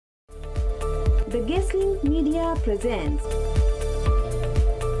The Guestlink Media presents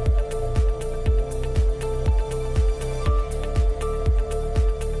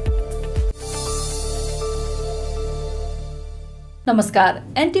नमस्कार,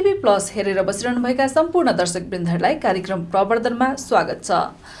 NTV plus हेरेर बसिरहनुभएका सम्पूर्ण दर्शकवृन्दहरूलाई कार्यक्रम प्रवर्धनमा स्वागत छ।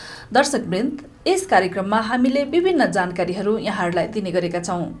 दर्शकवृन्द, यस कार्यक्रममा हामीले विभिन्न जानकारीहरू यहाँहरूलाई दिने गरेका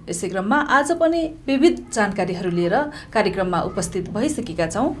छौँ। यसै क्रममा आज पनि विविध जानकारीहरू लिएर कार्यक्रममा उपस्थित भइसकेका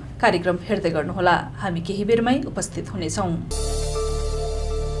छौँ। कार्यक्रम हेर्दै गर्नुहोला, हामी केही बेरमै उपस्थित हुनेछौँ।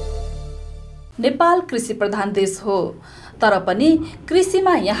 नेपाल कृषि प्रधान देश हो, तर पनि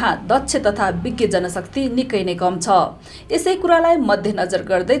कृषिमा यहाँ दक्ष तथा विज्ञ जनशक्ति निकै नै कम छ। यसै कुरालाई मध्यनजर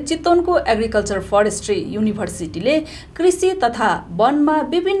गर्दै चितवनको एग्रिकल्चर फरेस्ट्री युनिभर्सिटीले कृषि तथा वनमा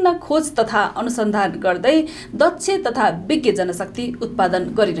विभिन्न खोज तथा अनुसन्धान गर्दै दक्ष तथा विज्ञ जनशक्ति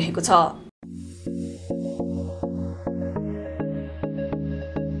उत्पादन गरिरहेको छ।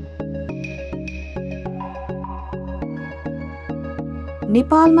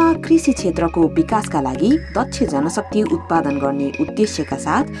 नेपालमा कृषि क्षेत्रको विकासका लागि दक्ष जनशक्ति उत्पादन गर्ने उद्देश्यका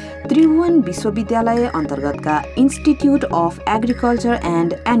साथ त्रिभुवन विश्वविद्यालय अन्तर्गतका institute of agriculture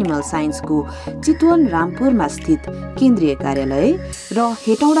and animal साइन्सको चितवन रामपुरमा स्थित केन्द्रीय कार्यालय र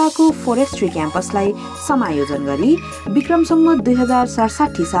हेटौडाको फोरेस्ट्री क्याम्पसलाई समायोजन गरी विक्रमसम्म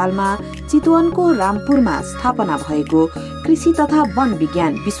 2067 सालमा चितवनको रामपुरमा स्थापना भएको कृषि तथा वन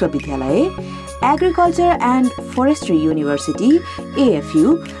विज्ञान विश्वविद्यालय agriculture and forestry university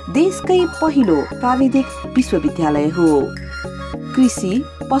AFU देशकै पहिलो प्राविधिक विश्वविद्यालय हो। कृषि,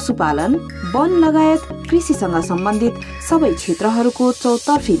 पशुपालन, वन लगायत कृषिसँग सम्बन्धित सबै क्षेत्रहरूको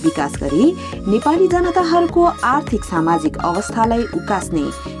चौतर्फी विकास गरी नेपाली जनताहरूको आर्थिक सामाजिक अवस्थालाई उकास्ने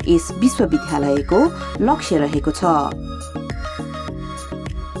यस विश्वविद्यालयको लक्ष्य रहेको छ।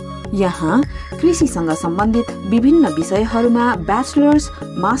 यहाँ कृषिसँग सम्बन्धित विभिन्न विषयहरूमा ब्याचलर्स,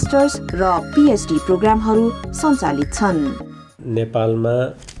 मास्टर्स र PhD प्रोग्रामहरू सञ्चालित छन्। नेपालमा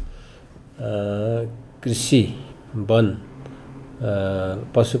कृषि, वन,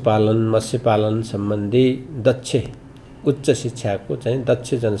 पशुपालन, मत्स्यपालन सम्बन्धी दक्ष उच्च शिक्षाको चाहिँ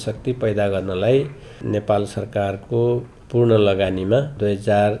दक्ष जनशक्ति पैदा गर्नलाई नेपाल सरकारको पूर्ण लगानीमा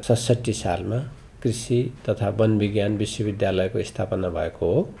 2067 सालमा कृषि तथा वन विज्ञान विश्वविद्यालयको स्थापना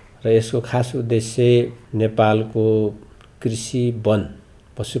भएको हो र यसको खास उद्देश्य नेपालको कृषि, वन,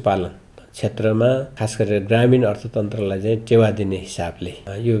 पशुपालन क्षेत्रमा खास गरेर ग्रामीण अर्थतन्त्रलाई चाहिँ टेवा दिने हिसाबले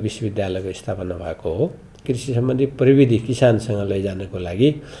यो विश्वविद्यालयको स्थापना भएको हो। कृषि सम्बन्धी प्रविधि किसानसँग लैजानको लागि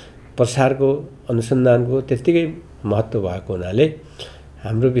प्रसारको अनुसन्धानको त्यत्तिकै महत्त्व भएको हुनाले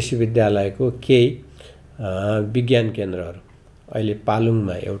हाम्रो विश्वविद्यालयको केही विज्ञान केन्द्रहरू अहिले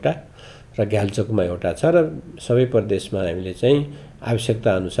पालुङमा एउटा र घ्याल्चोकमा एउटा छ र सबै प्रदेशमा हामीले चाहिँ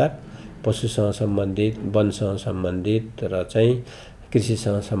आवश्यकता अनुसार पशुसँग सम्बन्धित, वनसँग सम्बन्धित र चाहिँ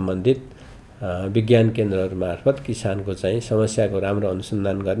कृषिसँग सम्बन्धित विज्ञान केन्द्रहरू मार्फत किसानको चाहिँ समस्याको राम्रो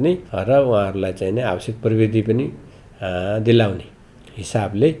अनुसन्धान गर्ने र उहाँहरूलाई चाहिँ नै आवश्यक प्रविधि पनि दिलाउने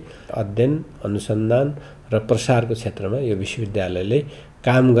हिसाबले अध्ययन, अनुसन्धान र प्रसारको क्षेत्रमा यो विश्वविद्यालयले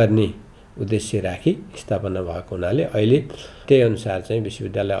काम गर्ने उद्देश्य राखी स्थापना भएको हुनाले अहिले त्यही अनुसार चाहिँ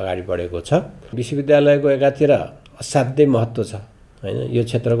विश्वविद्यालय अगाडि बढेको छ। विश्वविद्यालयको एकातिर असाध्यै महत्त्व छ हैन, यो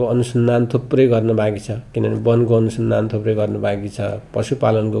क्षेत्रको अनुसन्धान थुप्रै गर्न बाँकी छ, किनभने वनको अनुसन्धान थुप्रै गर्न बाँकी छ,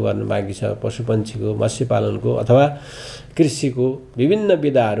 पशुपालनको गर्न बाँकी छ, पशुपन्छीको, मत्स्यपालनको अथवा कृषिको विभिन्न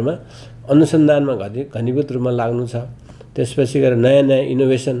विधाहरूमा अनुसन्धानमा घनीभूत रूपमा लाग्नु छ। त्यसपछि गएर नयाँ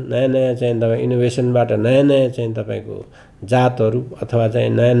इनोभेसन, नयाँ चाहिँ तपाईँ इनोभेसनबाट नयाँ चाहिँ तपाईँको जातहरू अथवा चाहिँ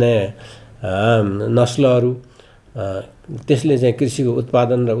नयाँ नस्लहरू त्यसले चाहिँ कृषिको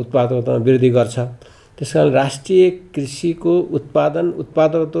उत्पादन र उत्पादकतामा वृद्धि गर्छ। त्यसकारण राष्ट्रिय कृषिको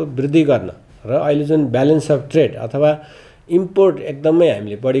उत्पादकत्व वृद्धि गर्न र अहिले जुन ब्यालेन्स अफ ट्रेड अथवा इम्पोर्ट एकदमै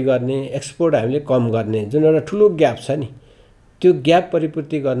हामीले बढी गर्ने, एक्सपोर्ट हामीले कम गर्ने जुन एउटा ठुलो ग्याप छ नि, त्यो ग्याप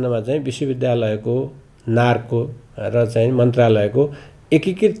परिपूर्ति गर्नमा चाहिँ विश्वविद्यालयको, नारको र चाहिँ मन्त्रालयको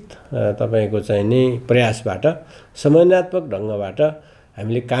एकीकृत तपाईँको चाहिँ नि प्रयासबाट समन्वयात्मक ढङ्गबाट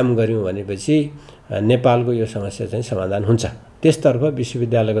हामीले काम गऱ्यौँ भनेपछि नेपालको यो समस्या चाहिँ समाधान हुन्छ। त्यसतर्फ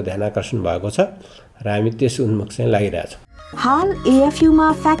विश्वविद्यालयको ध्यान आकर्षण भएको छ र हामी त्यस उन्मुख चाहिँ लागिरहेछौँ। हाल AFU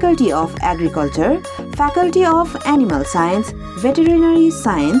मा faculty of agriculture, faculty of animal science, veterinary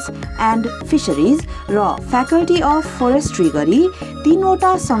science and fisheries र फ्याकल्टी अफ फोरेस्ट्री गरी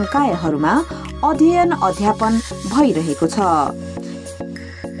 3वटा संकायहरूमा अध्ययन अध्यापन भइरहेको छ।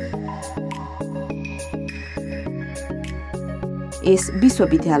 यस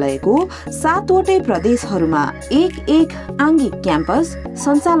विश्वविद्यालयको 7वटै प्रदेशहरूमा एक आङ्गिक क्याम्पस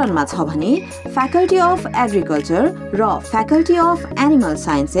सञ्चालनमा छ भने फ्याकल्टी अफ एग्रिकल्चर र faculty of animal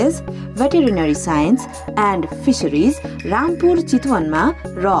sciences, veterinary science and fisheries Rampur चितवनमा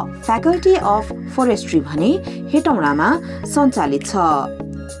र फ्याकल्टी अफ फोरेस्ट्री भने हेटौडामा सञ्चालित छ।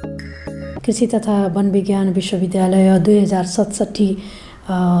 कृषि तथा वन विज्ञान विश्वविद्यालय 2067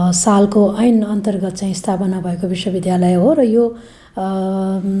 सालको ऐन अन्तर्गत चाहिँ स्थापना भएको विश्वविद्यालय हो र यो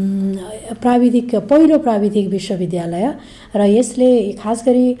पहिलो प्राविधिक विश्वविद्यालय र यसले खास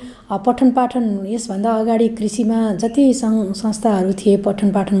गरी पठन पाठन यसभन्दा अगाडि कृषिमा जति संस्थाहरू थिए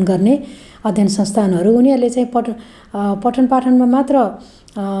पठन पाठन गर्ने अध्ययन संस्थानहरू उनीहरूले चाहिँ पठन पाठनमा मात्र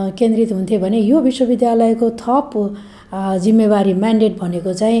केन्द्रित हुन्थे भने यो विश्वविद्यालयको थप जिम्मेवारी म्यान्डेट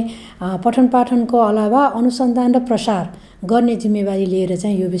भनेको चाहिँ पठन पाठनको अलावा अनुसन्धान र प्रसार गर्ने जिम्मेवारी लिएर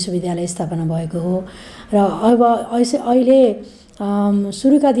चाहिँ यो विश्वविद्यालय स्थापना भएको हो। र अब अहिले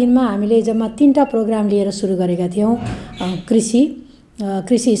सुरुका दिनमा हामीले जम्मा 3टा प्रोग्राम लिएर सुरु गरेका थियौँ।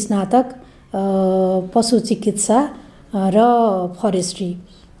 कृषि स्नातक, पशु चिकित्सा र फरेस्ट्री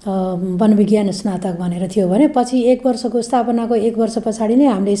वन विज्ञान स्नातक भनेर थियो भने पछि 1 वर्षको स्थापनाको 1 वर्ष पछाडि नै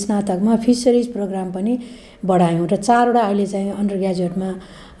हामीले स्नातकमा फिशरिज प्रोग्राम पनि बढायौँ र 4वटा अहिले चाहिँ अन्डर ग्रेजुएटमा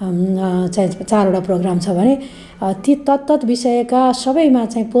चाहिँ 4वटा प्रोग्राम छ भने ती तत्त विषयका सबैमा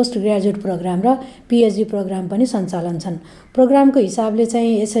चाहिँ पोस्ट ग्रेजुएट प्रोग्राम र PhD प्रोग्राम पनि सञ्चालन छन्। प्रोग्रामको हिसाबले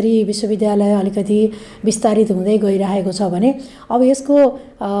चाहिँ यसरी विश्वविद्यालय अलिकति विस्तारित हुँदै गइरहेको छ भने अब यसको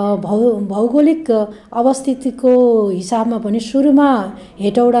भौगोलिक अवस्थितिको हिसाबमा पनि सुरुमा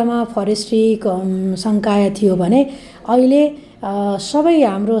हेटौडामा फरेस्ट्री संकाय थियो भने अहिले सबै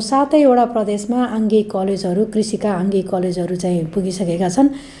हाम्रो 7वटा प्रदेशमा आङ्गिक कलेजहरू कृषिका आङ्गिक कलेजहरू चाहिँ पुगिसकेका छन्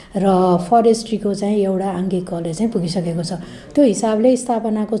र फरेस्ट्रीको चाहिँ एउटा आङ्गिक कलेज चाहिँ पुगिसकेको छ। त्यो हिसाबले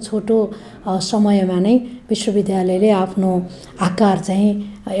स्थापनाको छोटो समयमा नै विश्वविद्यालयले आफ्नो आकार चाहिँ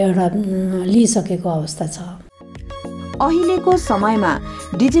एउटा लिइसकेको अवस्था छ। अहिलेको समयमा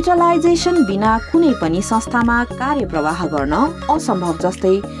डिजिटलाइजेसन बिना कुनै पनि संस्थामा कार्यप्रवाह गर्न असम्भव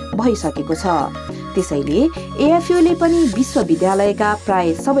जस्तै भइसकेको छ। त्यसैले AFU ले पनि विश्वविद्यालयका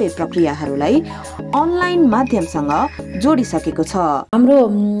प्राय सबै प्रक्रियाहरूलाई अनलाइन माध्यमसँग जोडिसकेको छ। हाम्रो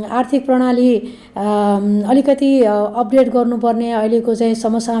आर्थिक प्रणाली अलिकति अपडेट गर्नुपर्ने अहिलेको चाहिँ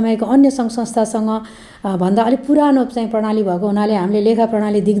समसामयिक अन्य सङ्घ संस्थासँग भन्दा अलिक पुरानो चाहिँ प्रणाली भएको हुनाले हामीले लेखा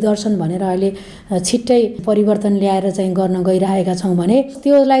प्रणाली दिग्दर्शन भनेर अहिले छिट्टै परिवर्तन ल्याएर चाहिँ गर्न गइरहेका छौँ भने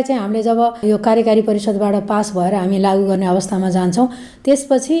त्यसलाई चाहिँ हामीले जब यो कार्यकारी परिषदबाट पास भएर हामी लागू गर्ने अवस्थामा जान्छौँ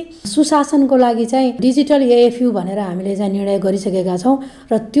त्यसपछि सुशासनको लागि चाहिँ डिजिटल AFU भनेर हामीले चाहिँ निर्णय गरिसकेका छौँ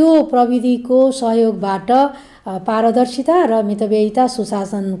र त्यो प्रविधिको सहयोगबाट पारदर्शिता र मितव्ययिता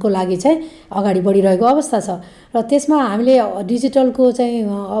सुशासनको लागि चाहिँ अगाडि बढिरहेको अवस्था छ र त्यसमा हामीले डिजिटलको चाहिँ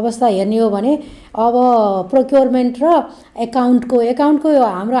अवस्था हेर्ने हो भने अब प्रोक्योरमेन्ट र एकाउन्टको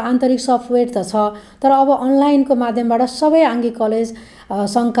हाम्रो आन्तरिक सफ्टवेयर त छ तर अब अनलाइनको माध्यमबाट सबै आङ्गिक कलेज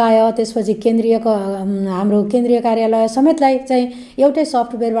संकाय त्यसपछि हाम्रो केन्द्रीय कार्यालय समेतलाई चाहिँ एउटै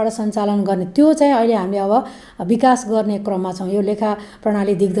सफ्टवेयरबाट सञ्चालन गर्ने त्यो चाहिँ अहिले हामीले अब विकास गर्ने क्रममा छौँ। यो लेखा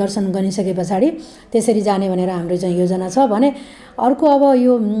प्रणाली दिग्दर्शन गरिसके पछाडि त्यसरी जाने भनेर हाम्रो चाहिँ योजना छ भने अर्को अब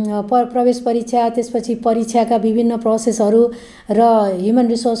यो प्रवेश परीक्षा त्यसपछि परीक्षाका विभिन्न प्रोसेसहरू र ह्युमन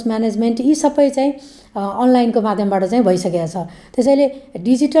रिसोर्स म्यानेजमेन्ट यी सबै चाहिँ अनलाइनको माध्यमबाट चाहिँ भइसकेको छ। त्यसैले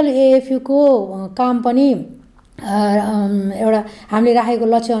डिजिटल AFU को काम पनि एउटा हामीले राखेको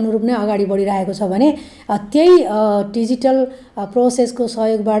लक्ष्य अनुरूप नै अगाडि बढिरहेको छ भने त्यही डिजिटल प्रोसेसको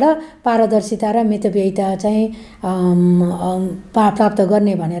सहयोगबाट पारदर्शिता र मितव्ययिता चाहिँ प्राप्त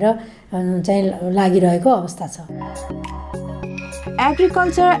गर्ने भनेर चाहिँ लागिरहेको अवस्था छ।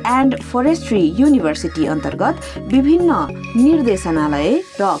 एग्रिकल्चर एन्ड फरेस्ट्री युनिभर्सिटी अन्तर्गत विभिन्न निर्देशनालय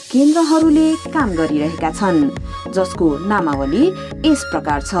र केन्द्रहरूले काम गरिरहेका छन् जसको नामावली यस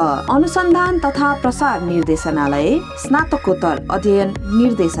प्रकार छ। अनुसन्धान तथा प्रसार निर्देशनालय, स्नातकोत्तर अध्ययन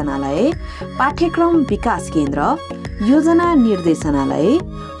निर्देशनालय, पाठ्यक्रम विकास केन्द्र, योजना निर्देशनालय,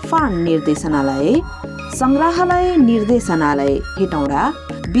 फार्म निर्देशनालय, संग्रहालय निर्देशनालय हेटौडा,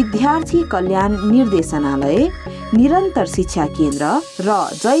 विद्यार्थी कल्याण निर्देशनालय, निरन्तर शिक्षा केन्द्र र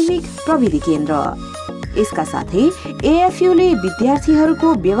जैविक प्रविधि केन्द्र। यसका साथै AFU ले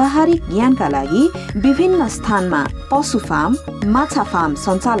विद्यार्थीहरूको व्यावहारिक ज्ञानका लागि विभिन्न स्थानमा पशु फार्म, माछा फार्म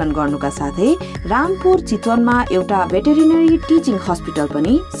सञ्चालन गर्नुका साथै रामपुर चितवनमा एउटा भेटेरिनरी टिचिङ हस्पिटल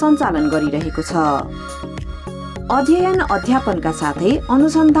पनि सञ्चालन गरिरहेको छ। अध्ययन अध्यापनका साथै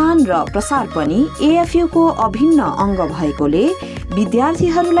अनुसन्धान र प्रसार पनि AFU को अभिन्न अङ्ग भएकोले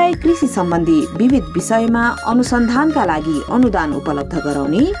विद्यार्थीहरूलाई कृषि सम्बन्धी विविध विषयमा अनुसन्धानका लागि अनुदान उपलब्ध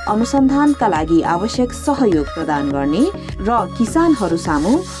गराउने, अनुसन्धानका लागि आवश्यक सहयोग प्रदान गर्ने र किसानहरू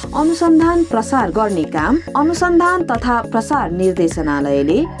सामु अनुसन्धान प्रसार गर्ने काम अनुसन्धान तथा प्रसार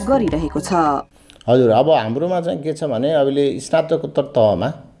निर्देशनालयले गरिरहेको छ। हजुर, अब हाम्रोमा चाहिँ के छ भने अहिले स्नातकोत्तर तहमा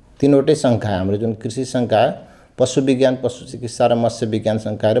तीनवटै संकाय, हाम्रो जुन कृषि संकाय, पशु विज्ञान, पशु चिकित्सा र मत्स्य विज्ञान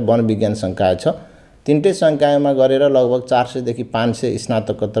संकाय र वन विज्ञान संकाय छ। तीनटै संकायमा गरेर लगभग 400 देखि 500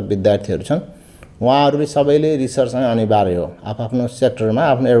 स्नातकोत्तर विद्यार्थीहरू छन्। उहाँहरूले सबैले रिसर्च चाहिँ अनिवार्य हो। आफ्नो सेक्टरमा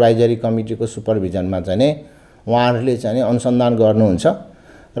आफ्नो एडभाइजरी कमिटीको सुपरभिजनमा चाहिँ नै उहाँहरूले चाहिँ अनुसन्धान गर्नुहुन्छ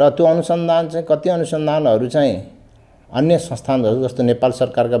र त्यो अनुसन्धान चाहिँ कति अनुसन्धानहरू चाहिँ अन्य संस्थानहरू जस्तो नेपाल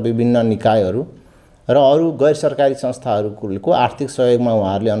सरकारका विभिन्न निकायहरू र अरू गैर सरकारी संस्थाहरूको आर्थिक सहयोगमा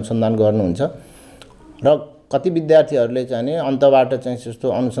उहाँहरूले अनुसन्धान गर्नुहुन्छ र कति विद्यार्थीहरूले चाहिँ नि अन्तबाट चाहिँ त्यस्तो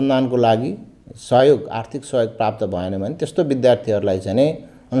अनुसन्धानको लागि सहयोग, आर्थिक सहयोग प्राप्त भएन भने त्यस्तो विद्यार्थीहरूलाई चाहिँ नि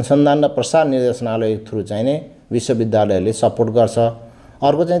अनुसन्धान र प्रसार निर्देशनालय थ्रु चाहिँ नि विश्वविद्यालयले सपोर्ट गर्छ।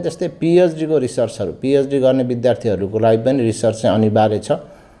 अर्को चाहिँ त्यस्तै पिएचडीको रिसर्चहरू, पिएचडी गर्ने विद्यार्थीहरूको लागि पनि रिसर्च चाहिँ अनिवार्य छ।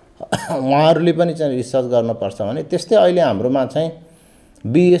 उहाँहरूले पनि चाहिँ रिसर्च गर्नुपर्छ भने त्यस्तै अहिले हाम्रोमा चाहिँ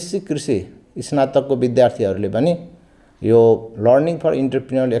B.Sc कृषि स्नातकको विद्यार्थीहरूले पनि यो लर्निङ फर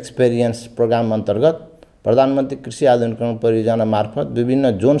इन्टरप्रेन्योरल एक्सपिरियन्स प्रोग्राम अन्तर्गत प्रधानमन्त्री कृषि आधुनिकीकरण परियोजना मार्फत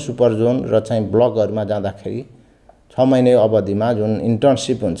विभिन्न जोन, सुपर जोन र चाहिँ ब्लकहरूमा जाँदाखेरि 6 महिने अवधिमा जुन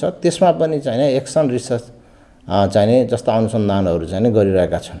इन्टर्नसिप हुन्छ त्यसमा पनि चाहिँ एक्सन रिसर्च चाहिँ जस्ता अनुसन्धानहरू चाहिँ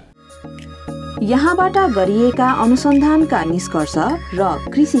गरिरहेका छन्। यहाँबाट गरिएका अनुसन्धानका निष्कर्ष र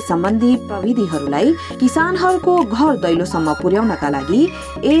कृषि सम्बन्धी प्रविधिहरूलाई किसानहरूको घर दैलोसम्म पुर्याउनका लागि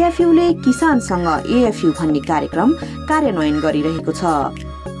AFUले किसानसँग AFU भन्ने कार्यक्रम कार्यान्वयन गरिरहेको छ।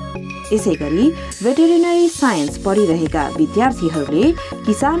 यसैगरी भेटेरिनरी साइन्स पढिरहेका विद्यार्थीहरूले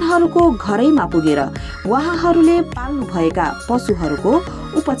किसानहरूको घरैमा पुगेर उहाँहरूले पाल्नु भएका पशुहरूको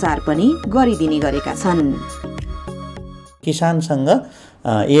उपचार पनि गरिदिने गरेका छन्। किसानसँग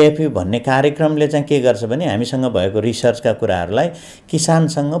AFU भन्ने कार्यक्रमले चाहिँ के गर्छ भने हामीसँग भएको रिसर्चका कुराहरूलाई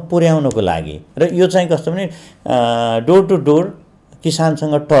किसानसँग पुर्याउनको लागि, र यो चाहिँ कस्तो भने डोर टु डोर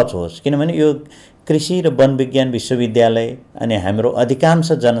किसानसँग टच होस्। किनभने यो कृषि र वन विज्ञान विश्वविद्यालय अनि हाम्रो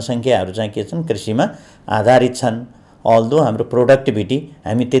अधिकांश जनसङ्ख्याहरू चाहिँ के छन्, कृषिमा आधारित छन्। अल्दो हाम्रो प्रोडक्टिभिटी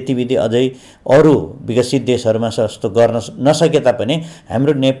हामी त्यति विधि अझै अरू विकसित देशहरूमा जस्तो गर्न नसके तापनि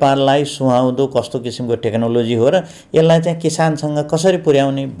हाम्रो नेपाललाई सुहाउँदो कस्तो किसिमको टेक्नोलोजी हो र यसलाई चाहिँ किसानसँग कसरी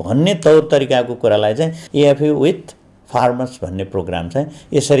पुर्याउने भन्ने तौर तरिकाको कुरालाई चाहिँ AFU विथ फार्मर्स भन्ने प्रोग्राम चाहिँ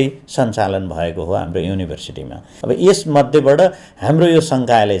यसरी सञ्चालन भएको हो हाम्रो युनिभर्सिटीमा। अब यसमध्येबाट हाम्रो यो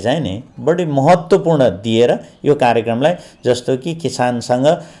संकायले चाहिँ नि बढी महत्त्वपूर्ण दिएर यो कार्यक्रमलाई, जस्तो कि किसानसँग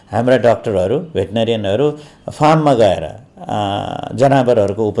हाम्रा डाक्टरहरू, भेटनेरियनहरू फार्ममा गएर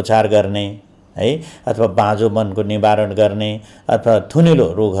जनावरहरूको उपचार गर्ने है, अथवा बाँझो वनको निवारण गर्ने अथवा थुनिलो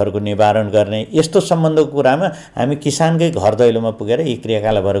रोगहरूको निवारण गर्ने, यस्तो सम्बन्धको कुरामा हामी किसानकै घर दैलोमा पुगेर यी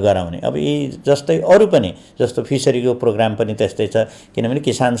क्रियाकलापहरू गराउने। अब यी जस्तै अरू पनि, जस्तो फिसरीको प्रोग्राम पनि त्यस्तै छ, किनभने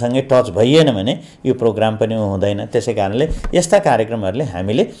किसानसँगै टच भइएन भने यो प्रोग्राम पनि हुँदैन। त्यसै कारणले यस्ता कार्यक्रमहरूले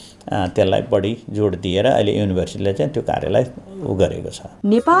हामीले त्यसलाई बढी जोड दिएर अहिले युनिभर्सिटीले चाहिँ त्यो कार्यलाई गरेको छ।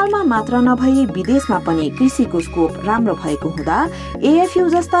 नेपालमा मात्र नभई विदेशमा पनि कृषिको स्कोप राम्रो भएको हुँदा AFU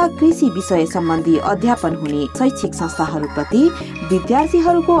जस्ता कृषि विषय सम्बन्धी अध्यापन हुने शैक्षिक संस्थाहरूप्रति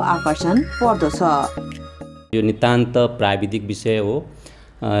विद्यार्थीहरूको आकर्षण बढ्दो छ। यो नितान्त प्राविधिक विषय हो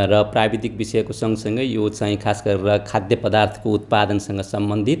र प्राविधिक विषयको सँगसँगै यो चाहिँ खास गरेर खाद्य पदार्थको उत्पादनसँग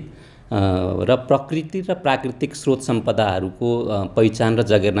सम्बन्धित र प्रकृति र प्राकृतिक स्रोत सम्पदाहरूको पहिचान र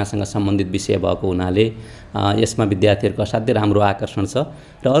जगेर्नासँग सम्बन्धित विषय भएको हुनाले यसमा विद्यार्थीहरूको असाध्यै राम्रो आकर्षण छ।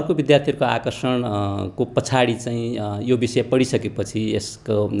 र अर्को विद्यार्थीहरूको आकर्षणको पछाडि चाहिँ यो विषय पढिसकेपछि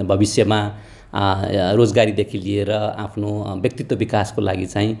यसको भविष्यमा रोजगारीदेखि लिएर आफ्नो व्यक्तित्व विकासको लागि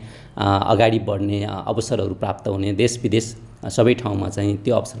चाहिँ अगाडि बढ्ने अवसरहरू प्राप्त हुने, देश विदेश सबै ठाउँमा चाहिँ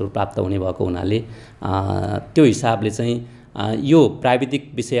त्यो अवसरहरू प्राप्त हुने भएको हुनाले त्यो हिसाबले चाहिँ यो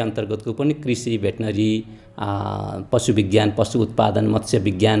प्राविधिक विषय अन्तर्गतको पनि कृषि, भेटनरी, पशु विज्ञान, पशु उत्पादन, मत्स्य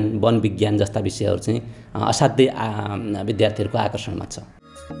विज्ञान, वन विज्ञान जस्ता विषयहरू चाहिँ असाध्यै विद्यार्थीहरूको आकर्षणमा छ।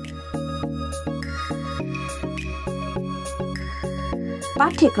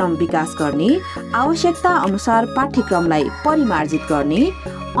 पाठ्यक्रम विकास गर्ने, आवश्यकता अनुसार पाठ्यक्रमलाई परिमार्जित गर्ने,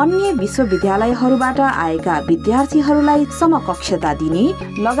 अन्य विश्वविद्यालयहरूबाट आएका विद्यार्थीहरूलाई समकक्षता दिने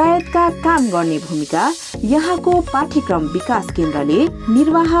लगायतका काम गर्ने भूमिका यहाँको पाठ्यक्रम विकास केन्द्रले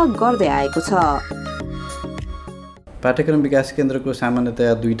निर्वाह गर्दै आएको छ। पाठ्यक्रम विकास केन्द्रको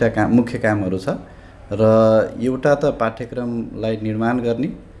सामान्यतया दुईटा मुख्य कामहरू छ र एउटा त पाठ्यक्रमलाई निर्माण गर्ने,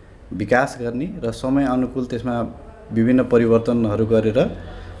 विकास गर्ने र समय अनुकूल त्यसमा विभिन्न परिवर्तनहरू गरेर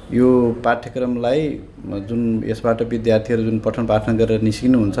यो पाठ्यक्रमलाई जुन यसबाट विद्यार्थीहरू जुन पठन पाठन गरेर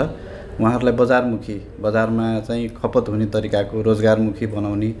निस्किनुहुन्छ उहाँहरूलाई बजारमा चाहिँ खपत हुने तरिकाको रोजगारमुखी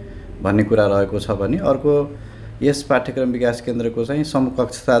बनाउने भन्ने कुरा रहेको छ भने अर्को यस पाठ्यक्रम विकास केन्द्रको चाहिँ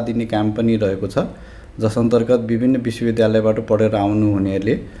समकक्षता दिने काम पनि रहेको छ, जस अन्तर्गत विभिन्न विश्वविद्यालयबाट पढेर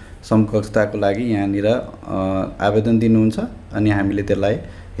आउनुहुनेहरूले समकक्षताको लागि यहाँनिर आवेदन दिनुहुन्छ अनि हामीले त्यसलाई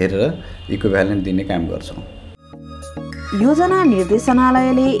हेरेर इक्विभ्यालेन्ट दिने काम गर्छौँ। योजना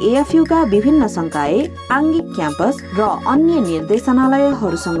निर्देशनालयले AFU का विभिन्न संकाय, आङ्गिक क्याम्पस र अन्य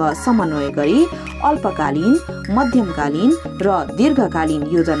निर्देशनालयहरूसँग समन्वय गरी अल्पकालीन, मध्यमकालीन र दीर्घकालीन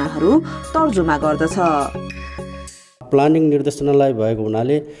योजनाहरू तर्जुमा गर्दछ। प्लानिङ निर्देशनालय भएको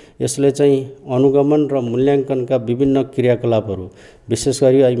हुनाले यसले चाहिँ अनुगमन र मूल्याङ्कनका विभिन्न क्रियाकलापहरू विशेष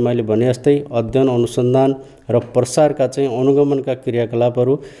गरी अहिले मैले भने जस्तै अध्ययन, अनुसन्धान र प्रसारका चाहिँ अनुगमनका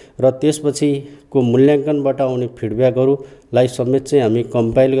क्रियाकलापहरू र त्यसपछिको मूल्याङ्कनबाट आउने फिडब्याकहरूलाई समेत चाहिँ हामी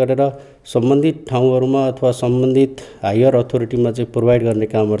कम्पाइल गरेर सम्बन्धित ठाउँहरूमा अथवा सम्बन्धित हायर अथोरिटीमा चाहिँ प्रोभाइड गर्ने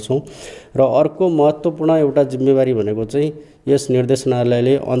काम गर्छौँ। र अर्को महत्त्वपूर्ण एउटा जिम्मेवारी भनेको चाहिँ यस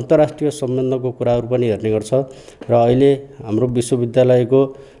निर्देशनालयले अन्तर्राष्ट्रिय सम्बन्धको कुराहरू पनि हेर्ने गर्छ र अहिले हाम्रो विश्वविद्यालयको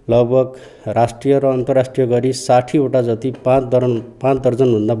लगभग राष्ट्रिय र अन्तर्राष्ट्रिय गरी 60वटा जति 5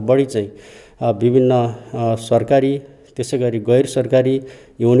 दर्जनभन्दा बढी चाहिँ विभिन्न सरकारी त्यसै गरी गैर सरकारी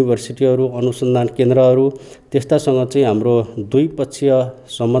युनिभर्सिटीहरू, अनुसन्धान केन्द्रहरू त्यस्तासँग चाहिँ हाम्रो द्विपक्षीय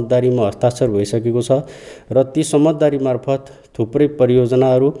समझदारीमा हस्ताक्षर भइसकेको छ र ती समझदारी मार्फत थुप्रै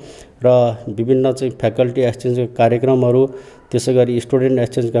परियोजनाहरू र विभिन्न चाहिँ फ्याकल्टी एक्सचेन्जका कार्यक्रमहरू त्यसै गरी स्टुडेन्ट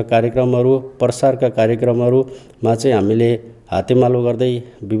एक्सचेन्जका कार्यक्रमहरू, प्रसारका कार्यक्रमहरूमा चाहिँ हामीले हातेमालो गर्दै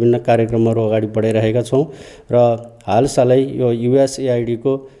विभिन्न कार्यक्रमहरू अगाडि बढाइरहेका छौँ र हालसालै यो USAID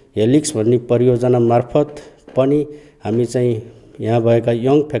को हेलिक्स भन्ने परियोजना मार्फत पनि हामी चाहिँ यहाँ भएका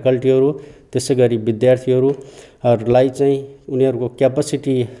यङ फ्याकल्टीहरू त्यसै गरी विद्यार्थीहरूलाई चाहिँ उनीहरूको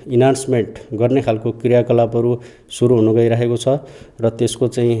क्यापासिटी इन्हान्समेन्ट गर्ने खालको क्रियाकलापहरू सुरु हुन गइरहेको छ र त्यसको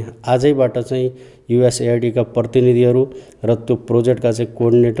चाहिँ आजैबाट चाहिँ USAID का प्रतिनिधिहरू र त्यो प्रोजेक्टका चाहिँ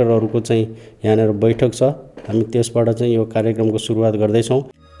कोअर्डिनेटरहरूको चाहिँ यहाँनिर बैठक छ। हामी त्यसबाट चाहिँ यो कार्यक्रमको सुरुवात गर्दैछौँ।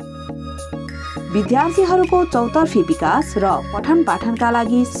 विद्यार्थीहरूको चौतर्फी विकास र पठन पाठनका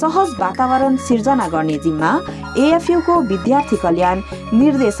लागि सहज वातावरण सिर्जना गर्ने जिम्मा AFU को विद्यार्थी कल्याण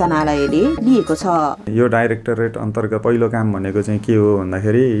निर्देशनालयले लिएको छ। यो डाइरेक्टरेट अन्तर्गत पहिलो काम भनेको चाहिँ के हो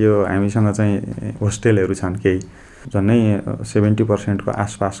भन्दाखेरि यो हामीसँग चाहिँ होस्टेलहरू छन्, केही झन्नै 70% को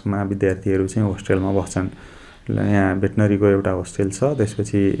आसपासमा विद्यार्थीहरू चाहिँ होस्टेलमा बस्छन्। यहाँ भेटनरीको एउटा होस्टेल छ,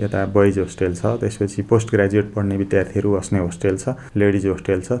 त्यसपछि यता बोइज होस्टेल छ, त्यसपछि पोस्ट ग्रेजुएट पढ्ने विद्यार्थीहरू बस्ने होस्टेल छ, लेडिज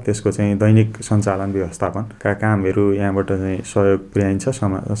होस्टेल छ। त्यसको चाहिँ दैनिक सञ्चालन व्यवस्थापनका कामहरू यहाँबाट चाहिँ सहयोग पुर्याइन्छ,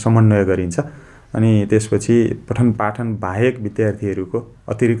 समन्वय गरिन्छ। अनि त्यसपछि पठन पाठन बाहेक विद्यार्थीहरूको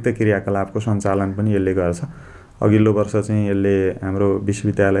अतिरिक्त क्रियाकलापको सञ्चालन पनि यसले गर्छ। अघिल्लो वर्ष चाहिँ यसले हाम्रो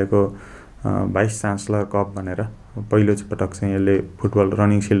विश्वविद्यालयको भाइस चान्सलर कप भनेर पहिलो पटक चाहिँ यसले फुटबल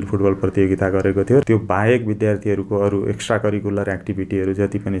रनिङ सिल्ड फुटबल प्रतियोगिता गरेको थियो। त्यो बाहेक विद्यार्थीहरूको अरू एक्स्ट्रा करिकुलर एक्टिभिटीहरू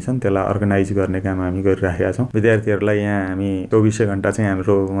जति पनि छन् त्यसलाई अर्गनाइज गर्ने काम हामी गरिरहेका छौँ। विद्यार्थीहरूलाई यहाँ हामी 24 घण्टा चाहिँ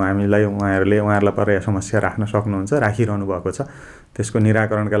उहाँहरूलाई परेका समस्या राख्न सक्नुहुन्छ, राखिरहनु भएको छ। त्यसको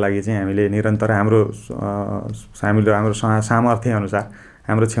निराकरणका लागि चाहिँ हामीले निरन्तर हाम्रो सामर्थ्य अनुसार,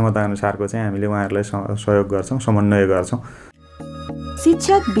 हाम्रो क्षमता अनुसारको चाहिँ हामीले उहाँहरूलाई सहयोग गर्छौँ, समन्वय गर्छौँ।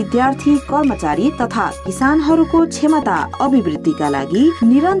 शिक्षक, विद्यार्थी, कर्मचारी तथा किसानहरूको क्षमता अभिवृद्धिका लागि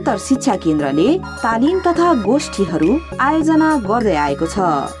निरन्तर शिक्षा केन्द्रले तालिम तथा गोष्ठीहरू आयोजना गर्दै आएको छ।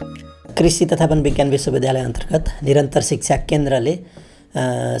 कृषि तथा वन विज्ञान विश्वविद्यालय अन्तर्गत निरन्तर शिक्षा केन्द्रले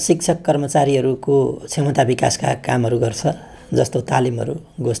शिक्षक कर्मचारीहरूको क्षमता विकासका कामहरू गर्छ, जस्तो तालिमहरू,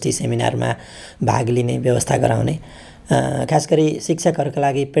 गोष्ठी, सेमिनारमा भाग लिने व्यवस्था गराउने, खास गरी शिक्षकहरूका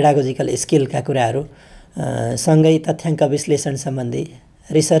लागि पेडागोजिकल स्किलका कुराहरू सँगै तथ्याङ्क विश्लेषण सम्बन्धी,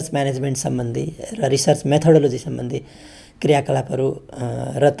 रिसर्च म्यानेजमेन्ट सम्बन्धी र रिसर्च मेथोडोलोजी सम्बन्धी क्रियाकलापहरू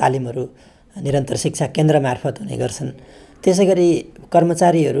र तालिमहरू निरन्तर शिक्षा केन्द्र मार्फत हुने गर्छन्। त्यसै गरी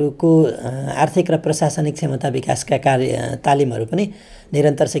कर्मचारीहरूको आर्थिक र प्रशासनिक क्षमता विकासका तालिमहरू पनि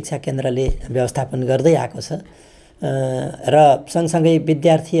निरन्तर शिक्षा केन्द्रले व्यवस्थापन गर्दै आएको छ र सँगसँगै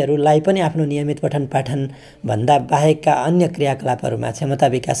विद्यार्थीहरूलाई पनि आफ्नो नियमित पठन पाठन भन्दा बाहेकका अन्य क्रियाकलापहरूमा, क्षमता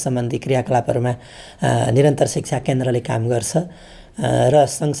विकास सम्बन्धी क्रियाकलापहरूमा निरन्तर शिक्षा केन्द्रले काम गर्छ र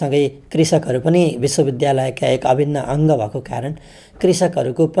सँगसँगै कृषकहरू पनि विश्वविद्यालयका एक अभिन्न अङ्ग भएको कारण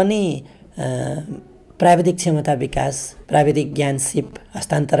कृषकहरूको पनि प्राविधिक क्षमता विकास, प्राविधिक ज्ञान सिप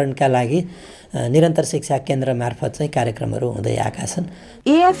हस्तान्तरणका लागि निरन्तर शिक्षा केन्द्र मार्फत चाहिँ कार्यक्रमहरू हुँदै आएका छन्।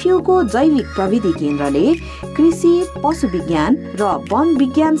 AFU को जैविक प्रविधि केन्द्रले कृषि, पशु विज्ञान र वन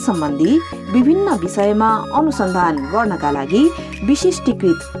विज्ञान सम्बन्धी विभिन्न विषयमा अनुसन्धान गर्नका लागि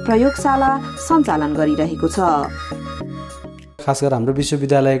विशिष्टीकृत प्रयोगशाला सञ्चालन गरिरहेको छ। खास गरेर हाम्रो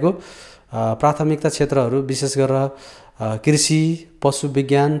विश्वविद्यालयको प्राथमिकता क्षेत्रहरू विशेष गरेर कृषि, पशु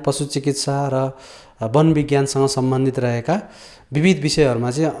विज्ञान, पशु चिकित्सा र वन विज्ञानसँग सम्बन्धित रहेका विविध विषयहरूमा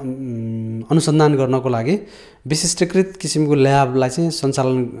चाहिँ अनुसन्धान गर्नको लागि विशिष्टकृत किसिमको ल्याबलाई चाहिँ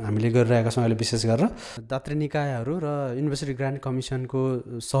सञ्चालन हामीले गरिरहेका छौँ अहिले विशेष गरेर। दात्री निकायहरू र युनिभर्सिटी ग्रान्ट कमिसनको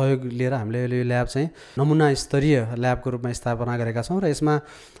सहयोग लिएर हामीले यो ल्याब चाहिँ नमुना स्तरीय ल्याबको रूपमा स्थापना गरेका छौँ र यसमा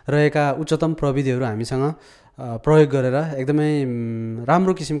रहेका उच्चतम प्रविधिहरू हामीसँग प्रयोग गरेर एकदमै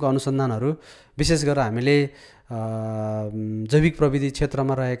राम्रो किसिमको अनुसन्धानहरू विशेष गरेर हामीले जैविक प्रविधि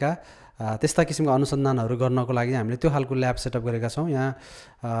क्षेत्रमा रहेका त्यस्ता किसिमका अनुसन्धानहरू गर्नको लागि हामीले त्यो खालको ल्याब सेटअप गरेका छौँ। यहाँ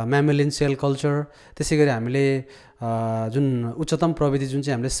म्यामेलिन सेल कल्चर, त्यसै गरी हामीले जुन उच्चतम प्रविधि जुन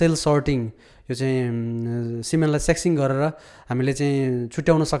चाहिँ हामीले सेल सर्टिङ, यो चाहिँ सिमेनलाई सेक्सिङ गरेर हामीले चाहिँ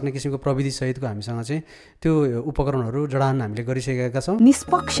छुट्याउन सक्ने किसिमको प्रविधि सहितको हामीसँग चाहिँ त्यो उपकरणहरू जडान हामीले गरिसकेका छौँ।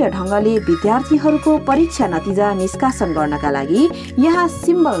 निष्पक्ष ढङ्गले विद्यार्थीहरूको परीक्षा नतिजा निष्कासन गर्नका लागि यहाँ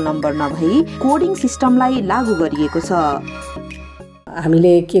सिम्बल नम्बर नभई कोडिङ सिस्टमलाई लागू गरिएको छ।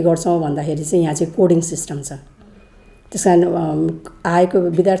 हामीले के गर्छौँ भन्दाखेरि चाहिँ यहाँ चाहिँ कोडिङ सिस्टम छ। त्यस कारण आएको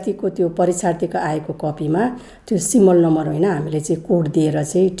विद्यार्थीको त्यो परीक्षार्थीको आएको कपीमा त्यो सिम्बल नम्बर होइन, हामीले चाहिँ कोड दिएर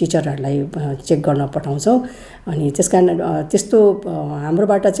चाहिँ टिचरहरूलाई चेक गर्न पठाउँछौँ। अनि त्यस कारण त्यस्तो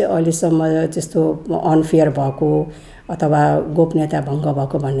हाम्रोबाट चाहिँ अहिलेसम्म त्यस्तो अनफेयर भएको अथवा गोपनीयता भङ्ग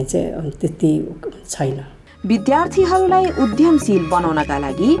भएको भन्ने चाहिँ त्यति छैन। विद्यार्थीहरूलाई उद्यमशील बनाउनका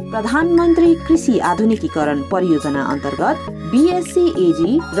लागि प्रधानमन्त्री कृषि आधुनिकीकरण परियोजना अन्तर्गत B.Sc AG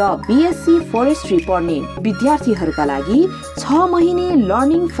र B.Sc Forestry पढ्ने विद्यार्थीहरूका लागि 6 महिने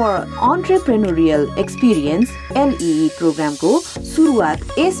लर्निङ फर एन्टरप्रेन्योरियल एक्सपिरियन्स LEE प्रोग्रामको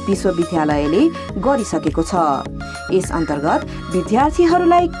सुरुवात यस विश्वविद्यालयले गरिसकेको छ। यस अन्तर्गत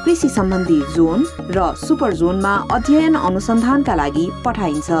विद्यार्थीहरूलाई कृषि सम्बन्धी जोन र सुपर जोनमा अध्ययन अनुसन्धानका लागि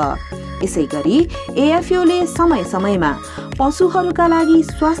पठाइन्छ। यसै गरी AFU ले समय समयमा पशुहरूका लागि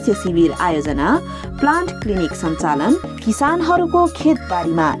स्वास्थ्य शिविर आयोजना, प्लान्ट क्लिनिक सञ्चालन, किसानहरूको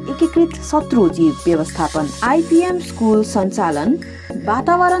खेतबारीमा एकीकृत शत्रु जीव व्यवस्थापन IPM स्कुल सञ्चालन,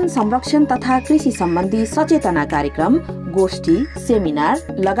 वातावरण संरक्षण तथा कृषि सम्बन्धी सचेतना कार्यक्रम, गोष्ठी,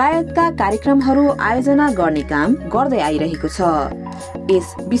 सेमिनार लगायतका कार्यक्रमहरू आयोजना गर्ने काम गर्दै आइरहेको छ। यस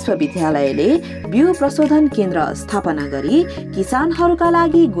विश्वविद्यालयले बिउ प्रशोधन केन्द्र स्थापना गरी किसानहरूका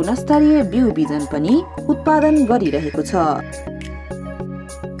लागि गुणस्तरीय बिउ बिजन पनि उत्पादन गरिरहेको छ।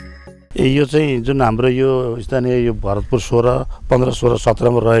 यो चाहिँ जुन हाम्रो यो स्थानीय यो भरतपुर 16, 15, 16,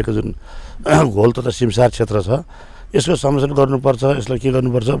 17 मा रहेको जुन घोल तथा सिमसार क्षेत्र छ, यसको संरक्षण गर्नुपर्छ। यसलाई के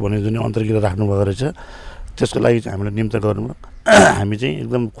गर्नुपर्छ भने जुन अन्तर्क्रिया राख्नुभएको रहेछ, त्यसको लागि चाहिँ हामीले निम्त गर्नु हामी चाहिँ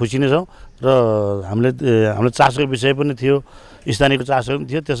एकदम खुसी नै छौँ। र हामीले चासोको विषय पनि थियो, स्थानीयको चासो पनि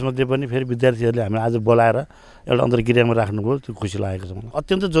थियो। त्यसमध्ये पनि फेरि विद्यार्थीहरूले हामीले आज बोलाएर एउटा अन्तर्क्रियामा राख्नुभयो, त्यो खुसी लागेको छ मलाई।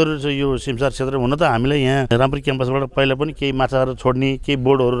 अत्यन्त जरुरी छ यो सिमसार क्षेत्र। हुन त हामीले यहाँ रामपुर क्याम्पसबाट पहिला पनि केही माछाहरू छोड्ने, केही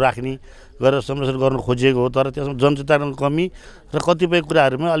बोर्डहरू राख्ने गरेर संरक्षण गर्न खोजिएको हो, तर त्यसमा जनचेतनाको कमी र कतिपय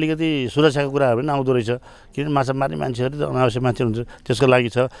कुराहरूमा अलिकति सुरक्षाको कुराहरू पनि आउँदो रहेछ। किनभने माछा मार्ने मान्छेहरू अनावश्यक मान्छे हुन्छ, त्यसको लागि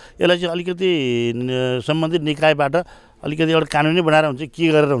छ। यसलाई चाहिँ अलिकति सम्बन्धित निकायबाट अलिकति एउटा कानुनी बनाएर हुन्छ, के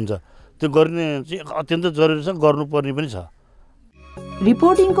गरेर हुन्छ त्यो गर्ने चाहिँ अत्यन्त जरुरी छ, गर्नुपर्ने पनि छ।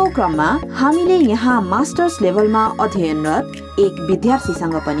 रिपोर्टिङको क्रममा हामीले यहाँ मास्टर्स लेभलमा अध्ययनरत एक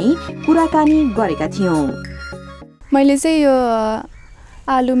विद्यार्थीसँग पनि कुराकानी गरेका थियौँ। मैले चाहिँ यो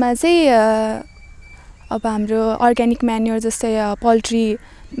आलुमा चाहिँ अब हाम्रो अर्ग्यानिक म्यान्योर जस्तै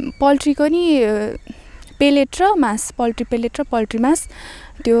पोल्ट्रीको नि पेलेट र मास, पोल्ट्री पेलेट र पोल्ट्री मास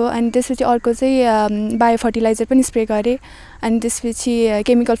त्यो, अनि त्यसपछि अर्को चाहिँ बायो फर्टिलाइजर पनि स्प्रे गरेँ। अनि त्यसपछि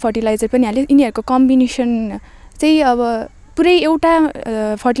केमिकल फर्टिलाइजर पनि हालेँ। यिनीहरूको कम्बिनेसन चाहिँ अब पुरै एउटा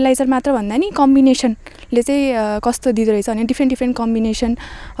फर्टिलाइजर मात्र भन्दा नि कम्बिनेसनले चाहिँ कस्तो दिँदो रहेछ भने डिफ्रेन्ट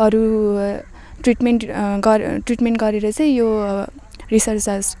कम्बिनेसनहरू ट्रिटमेन्ट गरेर चाहिँ यो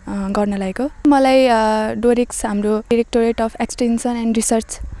रिसर्च गर्न लागेको। मलाई डोरेक्स हाम्रो डाइरेक्टोरेट अफ एक्सटेन्सन एन्ड रिसर्च,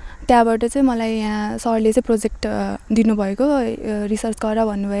 त्यहाँबाट चाहिँ मलाई यहाँ सरले चाहिँ प्रोजेक्ट दिनुभएको, रिसर्च गर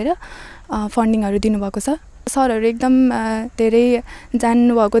भन्नुभएर फन्डिङहरू दिनुभएको छ। सरहरू एकदम धेरै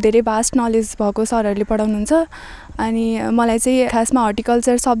जान्नुभएको, धेरै भास्ट नलेज भएको सरहरूले पढाउनुहुन्छ। अनि मलाई चाहिँ खासमा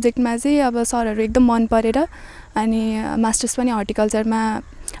हर्टिकल्चर सब्जेक्टमा चाहिँ अब सरहरू एकदम मन परेर अनि मास्टर्स पनि हर्टिकल्चरमा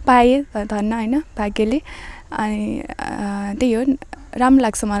पाएँ, धन्न होइन भाग्यले। अनि त्यही हो, राम्रो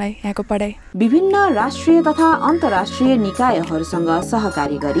लाग्छ मलाई यहाँको पढाइ। विभिन्न राष्ट्रिय तथा अन्तर्राष्ट्रिय निकायहरूसँग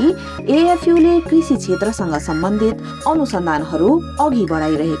सहकारी गरी AFU ले कृषि क्षेत्रसँग सम्बन्धित अनुसन्धानहरू अघि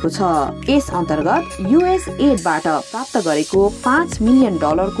बढाइरहेको छ। यस अन्तर्गत USAID-बाट प्राप्त गरेको $5 मिलियन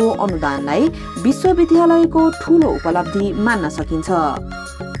को अनुदानलाई विश्वविद्यालयको ठूलो उपलब्धि मान्न सकिन्छ।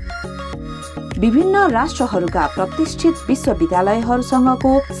 विभिन्न राष्ट्रहरूका प्रतिष्ठित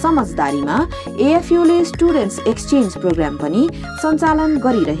विश्वविद्यालयहरूसँगको समझदारीमा AFUले स्टुडेन्ट्स एक्सचेन्ज प्रोग्राम पनि सञ्चालन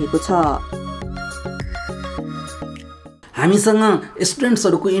गरिरहेको छ। हामीसँग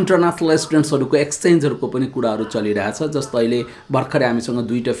स्टुडेन्ट्सहरूको इन्टरनेसनल स्टुडेन्ट्सहरूको एक्सचेन्जहरूको पनि कुराहरू चलिरहेछ। जस्तो अहिले भर्खरै हामीसँग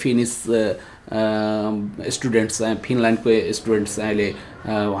 2टा फिनिस स्टुडेन्ट्स फिनल्यान्डको स्टुडेन्ट्स अहिले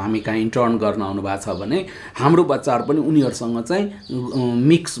हामी कहाँ इन्टर्न गर्न आउनु भएको छ भने हाम्रो बच्चाहरू पनि उनीहरूसँग चाहिँ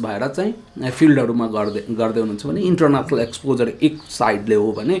मिक्स भएर चाहिँ फिल्डहरूमा गर्दै हुनुहुन्छ भने इन्टरनेसनल एक्सपोजर एक साइडले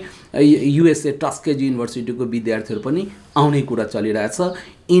हो भने USA टस्केज युनिभर्सिटीको विद्यार्थीहरू पनि आउने कुरा चलिरहेछ।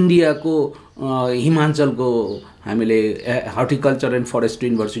 इन्डियाको हिमाचलको हामीले हर्टिकल्चर एन्ड फरेस्ट्री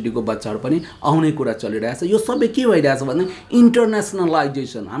युनिभर्सिटीको बच्चाहरू पनि आउने कुरा चलिरहेछ। यो सबै के भइरहेछ भने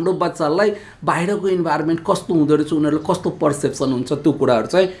इन्टरनेसनलाइजेसन, हाम्रो बच्चाहरूलाई बाहिरको इन्भाइरोमेन्ट कस्तो हुँदो रहेछ, उनीहरूलाई कस्तो पर्सेप्सन हुन्छ त्यो कुराहरू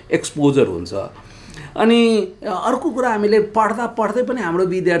चाहिँ एक्सपोजर हुन्छ। अनि अर्को कुरा हामीले पढ्दै पनि हाम्रो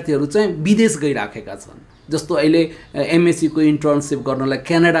विद्यार्थीहरू चाहिँ विदेश गइराखेका छन्। जस्तो अहिले M.Sc को इन्टर्नसिप गर्नलाई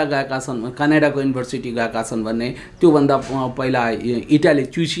क्यानाडा गएका छन्, क्यानाडाको युनिभर्सिटी गएका छन् भने त्योभन्दा पहिला इटाली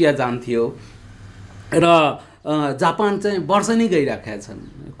च्युसिया जान्थ्यो र जापान चाहिँ वर्ष नै गइराखेका छन्।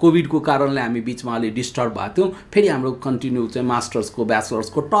 कोभिडको कारणले हामी बिचमा अलि डिस्टर्ब भएको थियौँ। फेरि हाम्रो कन्टिन्यू चाहिँ मास्टर्सको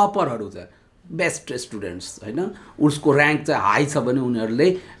ब्याचलर्सको टपरहरू चाहिँ बेस्ट स्टुडेन्ट्स होइन, उसको ऱ्याङ्क चाहिँ हाई छ भने उनीहरूले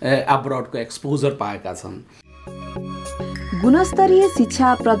एब्रडको एक्सपोजर पाएका छन्। गुणस्तरीय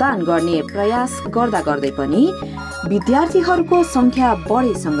शिक्षा प्रदान गर्ने प्रयास गर्दै पनि विद्यार्थीहरूको संख्या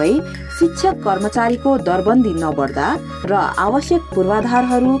बढेसँगै शिक्षक कर्मचारीको दरबन्दी नबढ्दा र आवश्यक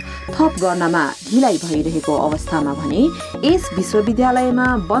पूर्वाधारहरू थप गर्नमा ढिलाइ भइरहेको अवस्थामा भने यस विश्वविद्यालयमा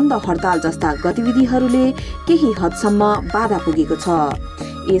बन्द हडताल जस्ता गतिविधिहरूले केही हदसम्म बाधा पुगेको छ।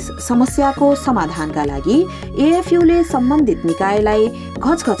 यस समस्याको समाधानका लागि AFUले सम्बन्धित निकायलाई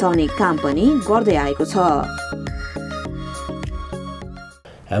घचघचाउने काम पनि गर्दै आएको छ।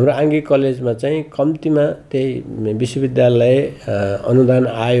 हाम्रो आङ्गिक कलेजमा चाहिँ कम्तीमा त्यही विश्वविद्यालय अनुदान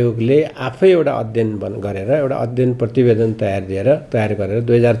आयोगले आफै एउटा अध्ययन गरेर एउटा अध्ययन प्रतिवेदन तयार गरेर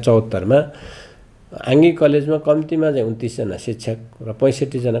 2074 मा आङ्गिक कलेजमा कम्तीमा चाहिँ 29 जना शिक्षक र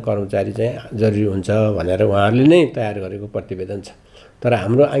 65 जना कर्मचारी चाहिँ जरुरी हुन्छ भनेर उहाँहरूले नै तयार गरेको प्रतिवेदन छ। तर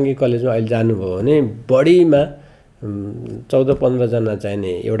हाम्रो आङ्गिक कलेजमा अहिले जानुभयो भने बढीमा 14-15 जना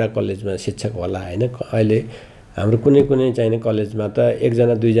चाहिने एउटा कलेजमा शिक्षक होला हैन। अहिले हाम्रो कुनै चाहिने कलेजमा त 1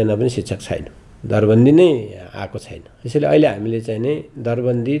 जना 2 जना पनि शिक्षक छैन, दरबन्दी नै आएको छैन। त्यसैले अहिले हामीले चाहिने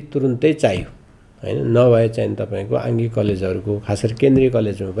दरबन्दी तुरुन्तै चाहियो हैन। नभए चाहिँ तपाईको आङ्गिक कलेजहरुको खास गरी केन्द्रीय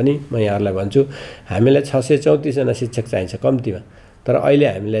कलेजमा पनि म यहाँहरुलाई भन्छु हामीलाई 634 जना शिक्षक चाहिन्छ कम्तीमा, तर अहिले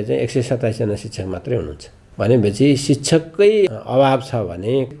हामीलाई चाहिँ 127 जना शिक्षक मात्रै हुनुहुन्छ। भनेपछि शिक्षककै अभाव छ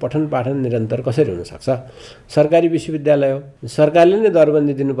भने पठन पाठन निरन्तर कसरी हुन सक्छ? सरकारी विश्वविद्यालय हो, सरकारले नै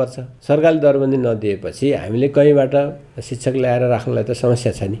दरबन्दी दिनुपर्छ। सरकारले दरबन्दी नदिएपछि हामीले कहीँबाट शिक्षक ल्याएर राख्नलाई त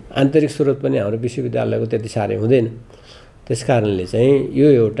समस्या छ नि। आन्तरिक स्रोत पनि हाम्रो विश्वविद्यालयको त्यति साह्रै हुँदैन। त्यसकारणले चाहिँ यो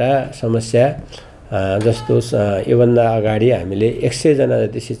एउटा समस्या जस्तो योभन्दा अगाडि हामीले 100 जना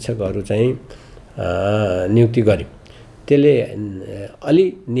जति शिक्षकहरू चाहिँ नियुक्ति गर्यौं। त्यसले अलि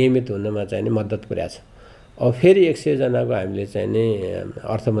नियमित हुनमा चाहिँ मद्दत पुर्याछ। अब फेरि 100 जनाको हामीले चाहिँ नि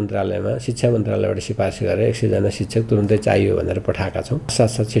अर्थ मन्त्रालयमा शिक्षा मन्त्रालयबाट सिफारिस गरेर 100 जना शिक्षक तुरुन्तै चाहियो भनेर पठाएका छौं।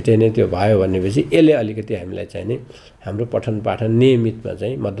 साथसाथ छिटै नै त्यो भयो भनेपछि यसले अलिकति हामीलाई चाहिँ नि हाम्रो पठन पाठन नियमितमा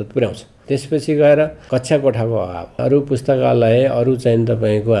चाहिँ मद्दत पुर्याउँछ। त्यसपछि गएर कक्षा कोठाको अभाव, अरु पुस्तकालय, अरु चाहिँ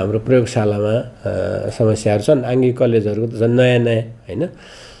तपाईको हाम्रो प्रयोगशालामा समस्याहरू छन्। आङ्गिक कलेजहरु त नयाँ हैन।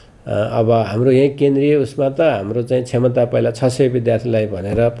 अब हाम्रो यही केन्द्रीय उसमा त हाम्रो चाहिँ क्षमता पहिला 600 विद्यार्थीलाई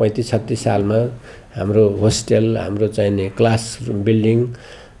भनेर 35-36 सालमा हाम्रो होस्टेल, हाम्रो चाहिँ नि क्लास बिल्डिङ,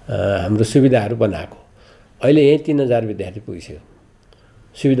 हाम्रो सुविधाहरू बनाएको। अहिले यही 3000 विद्यार्थी पुगिसक्यो।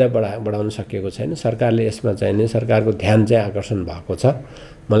 सुविधा बढाउन सकिएको छैन। सरकारले यसमा चाहिँ नि सरकारको ध्यान चाहिँ आकर्षण भएको छ।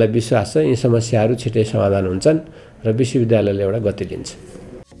 मलाई विश्वास छ यी समस्याहरू छिटै समाधान हुन्छन् र विश्वविद्यालयले एउटा गति दिन्छ।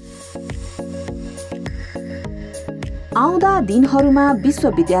 आउँदा दिनहरूमा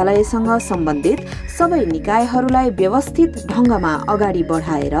विश्वविद्यालयसँग सम्बन्धित सबै निकायहरूलाई व्यवस्थित ढंगमा अगाडि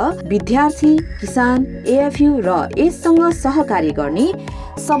बढाएर विद्यार्थी, किसान, AFU र यससँग सहकार्य गर्ने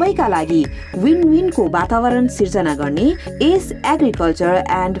सबैका लागि विन-विनको वातावरण सिर्जना गर्ने यस एग्रिकल्चर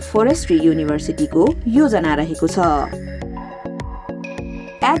एन्ड फरेस्ट्री युनिभर्सिटीको योजना रहेको छ।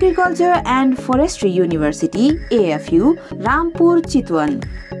 Agriculture and forestry university AFU Rampur Chitwan.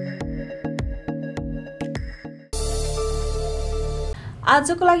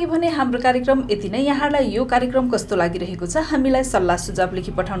 आजको लागि भने हाम्रो कार्यक्रम यति नै। यहाँलाई यो कार्यक्रम कस्तो लागिरहेको छ हामीलाई सल्लाह सुझाव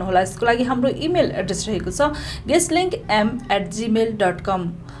लेखी पठाउनु होला। यसको लागि हाम्रो इमेल एड्रेस रहेको छ guestlink@gmail.com।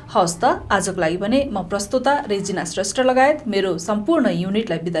 हवस् त आजको लागि भने म प्रस्तुता रेजिना श्रेष्ठ लगायत मेरो सम्पूर्ण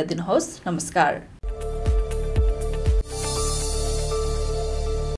युनिटलाई बिदा दिनुहोस्। नमस्कार।